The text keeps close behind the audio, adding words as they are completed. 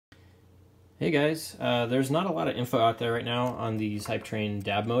Hey guys, there's not a lot of info out there right now on these Hypetrain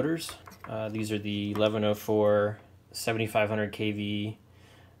DAB motors. These are the 1104 7500 kV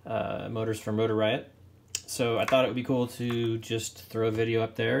motors from Rotor Riot. So I thought it would be cool to just throw a video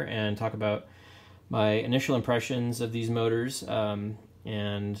up there and talk about my initial impressions of these motors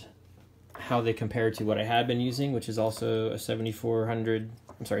and how they compare to what I had been using, which is also a 7500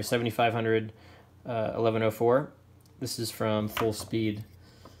 1104. This is from Full Speed.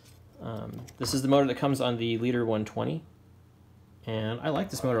 This is the motor that comes on the Leader 120, and I like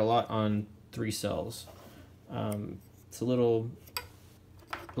this motor a lot on 3 cells. It's a little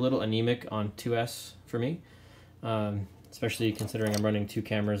anemic on 2S for me, especially considering I'm running 2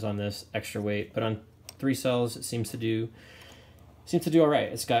 cameras on this extra weight. But on 3 cells, it seems to do all right.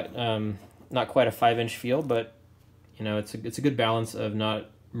 It's got not quite a 5-inch feel, but you know, it's a good balance of not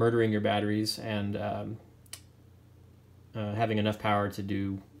murdering your batteries and having enough power to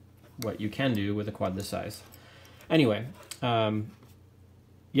do what you can do with a quad this size. Anyway,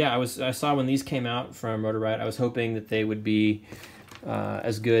 yeah, I saw when these came out from Rotor Riot, I was hoping that they would be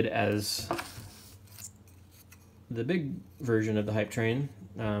as good as the big version of the Hypetrain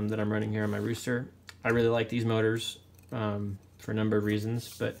that I'm running here on my Rooster. I really like these motors for a number of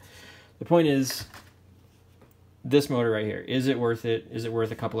reasons, but the point is, this motor right here, is it worth it? Is it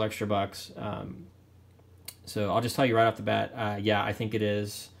worth a couple extra bucks? So I'll just tell you right off the bat, yeah, I think it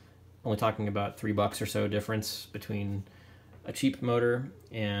is. Only talking about $3 or so difference between a cheap motor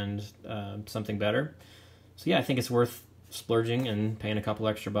and something better. So yeah, I think it's worth splurging and paying a couple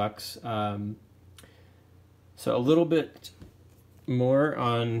extra bucks. So a little bit more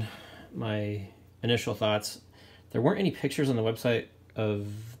on my initial thoughts. There weren't any pictures on the website of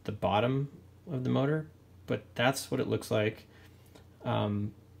the bottom of the motor, but that's what it looks like.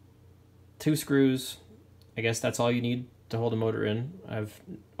 2 screws, I guess that's all you need to hold a motor in. I've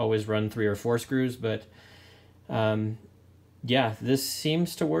always run 3 or 4 screws, but yeah, this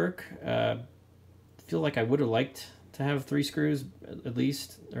seems to work. I feel like I would have liked to have 3 screws at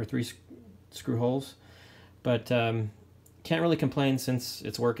least, or 3 screw holes, but can't really complain since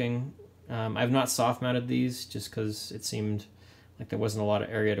it's working. I've not soft mounted these just because it seemed like there wasn't a lot of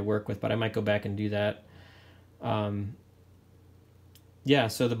area to work with, but I might go back and do that. Yeah,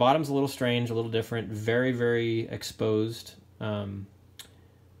 so the bottom's a little strange, a little different, very, very exposed,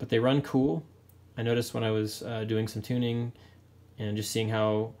 but they run cool. I noticed when I was doing some tuning and just seeing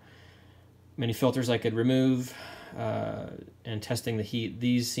how many filters I could remove and testing the heat,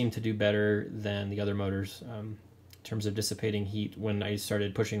 these seem to do better than the other motors in terms of dissipating heat when I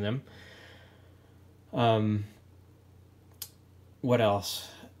started pushing them. What else?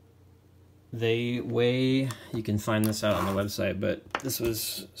 They weigh, you can find this out on the website, but this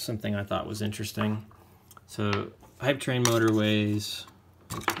was something I thought was interesting. So Hypetrain motor weighs,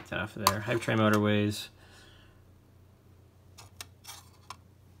 let's get that off of there. Hypetrain motor weighs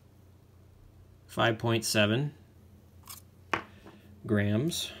 5.7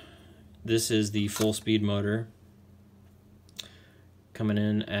 grams. This is the Full Speed motor coming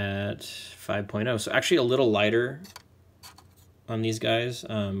in at 5.0. So actually a little lighter on these guys,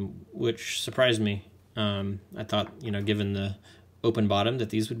 which surprised me. I thought, you know, given the open bottom, that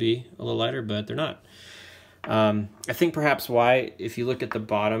these would be a little lighter, but they're not. I think perhaps why, if you look at the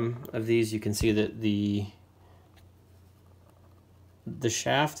bottom of these, you can see that the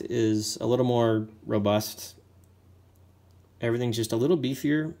shaft is a little more robust. Everything's just a little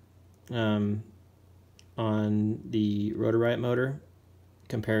beefier on the Rotor Riot motor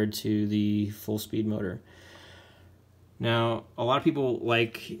compared to the Full Speed motor. Now, a lot of people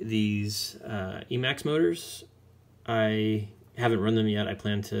like these Emax motors. I haven't run them yet. I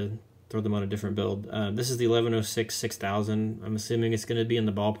plan to throw them on a different build. This is the 1106 6000. I'm assuming it's going to be in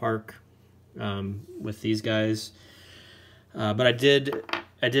the ballpark with these guys. But I did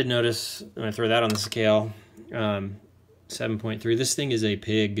notice when I throw that on the scale, 7.3. This thing is a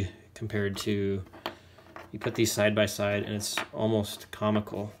pig compared to, you put these side by side, and it's almost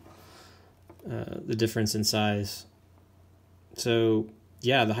comical, the difference in size. So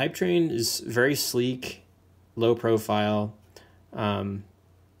yeah, the Hypetrain is very sleek, low profile,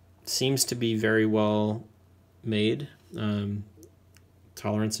 seems to be very well made.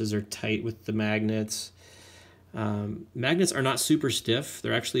 Tolerances are tight with the magnets. Magnets are not super stiff.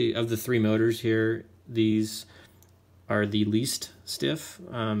 They're actually, of the 3 motors here, these are the least stiff,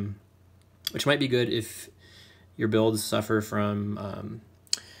 which might be good if your builds suffer from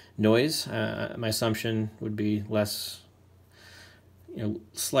noise. My assumption would be less, you know,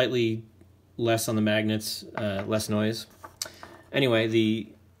 slightly less on the magnets, less noise. Anyway, the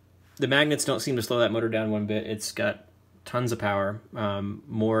magnets don't seem to slow that motor down one bit. It's got tons of power,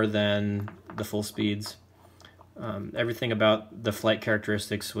 more than the full speeds. Everything about the flight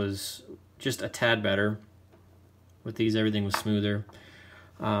characteristics was just a tad better. With these, everything was smoother.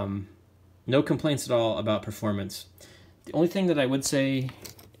 No complaints at all about performance. The only thing that I would say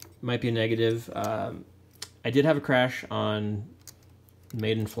might be a negative, I did have a crash on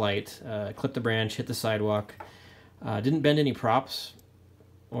maiden flight. Clipped the branch, hit the sidewalk. Didn't bend any props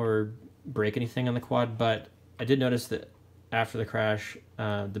or break anything on the quad, but I did notice that after the crash,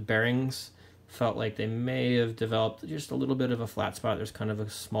 the bearings felt like they may have developed just a little bit of a flat spot. There's kind of a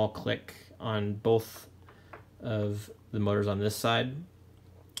small click on both of the motors on this side,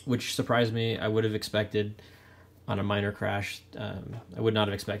 which surprised me. I would have expected on a minor crash, I would not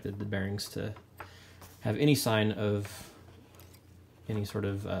have expected the bearings to have any sign of any sort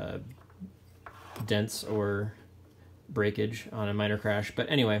of dents or breakage on a minor crash. But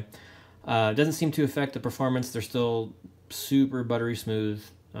anyway, it doesn't seem to affect the performance. They're still super buttery smooth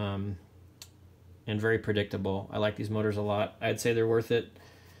and very predictable. I like these motors a lot. I'd say they're worth it.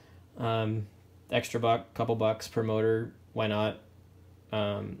 Extra couple bucks per motor, why not?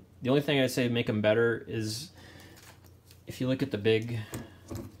 The only thing I'd say make them better is if you look at the big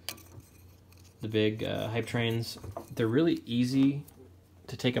Hypetrains, they're really easy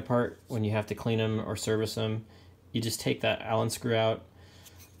to take apart when you have to clean them or service them. You just take that Allen screw out,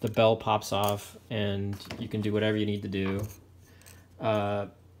 the bell pops off, and you can do whatever you need to do.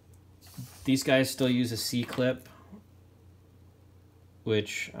 These guys still use a C-clip,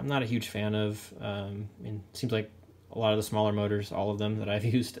 which I'm not a huge fan of. I mean, it seems like a lot of the smaller motors, all of them that I've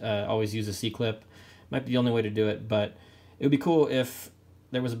used, always use a C-clip. Might be the only way to do it, but it would be cool if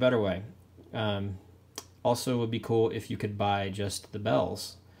there was a better way. Also, it would be cool if you could buy just the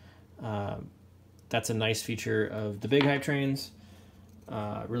bells. That's a nice feature of the big Hypetrains.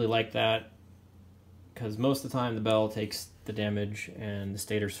 Really like that, because most of the time the bell takes the damage and the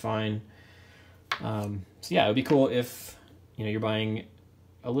stator's fine. So yeah, it would be cool if you're buying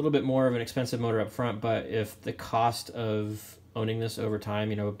a little bit more of an expensive motor up front, but if the cost of owning this over time,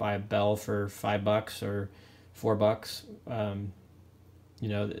 buy a bell for $5 or $4,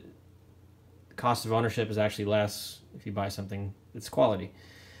 the cost of ownership is actually less if you buy something that's quality.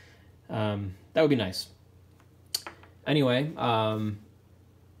 That would be nice. Anyway,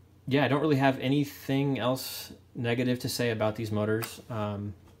 yeah, I don't really have anything else negative to say about these motors.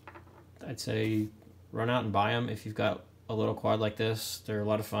 I'd say run out and buy them if you've got a little quad like this. They're a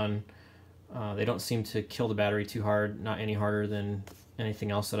lot of fun. They don't seem to kill the battery too hard, not any harder than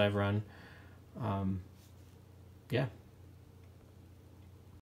anything else that I've run. Yeah.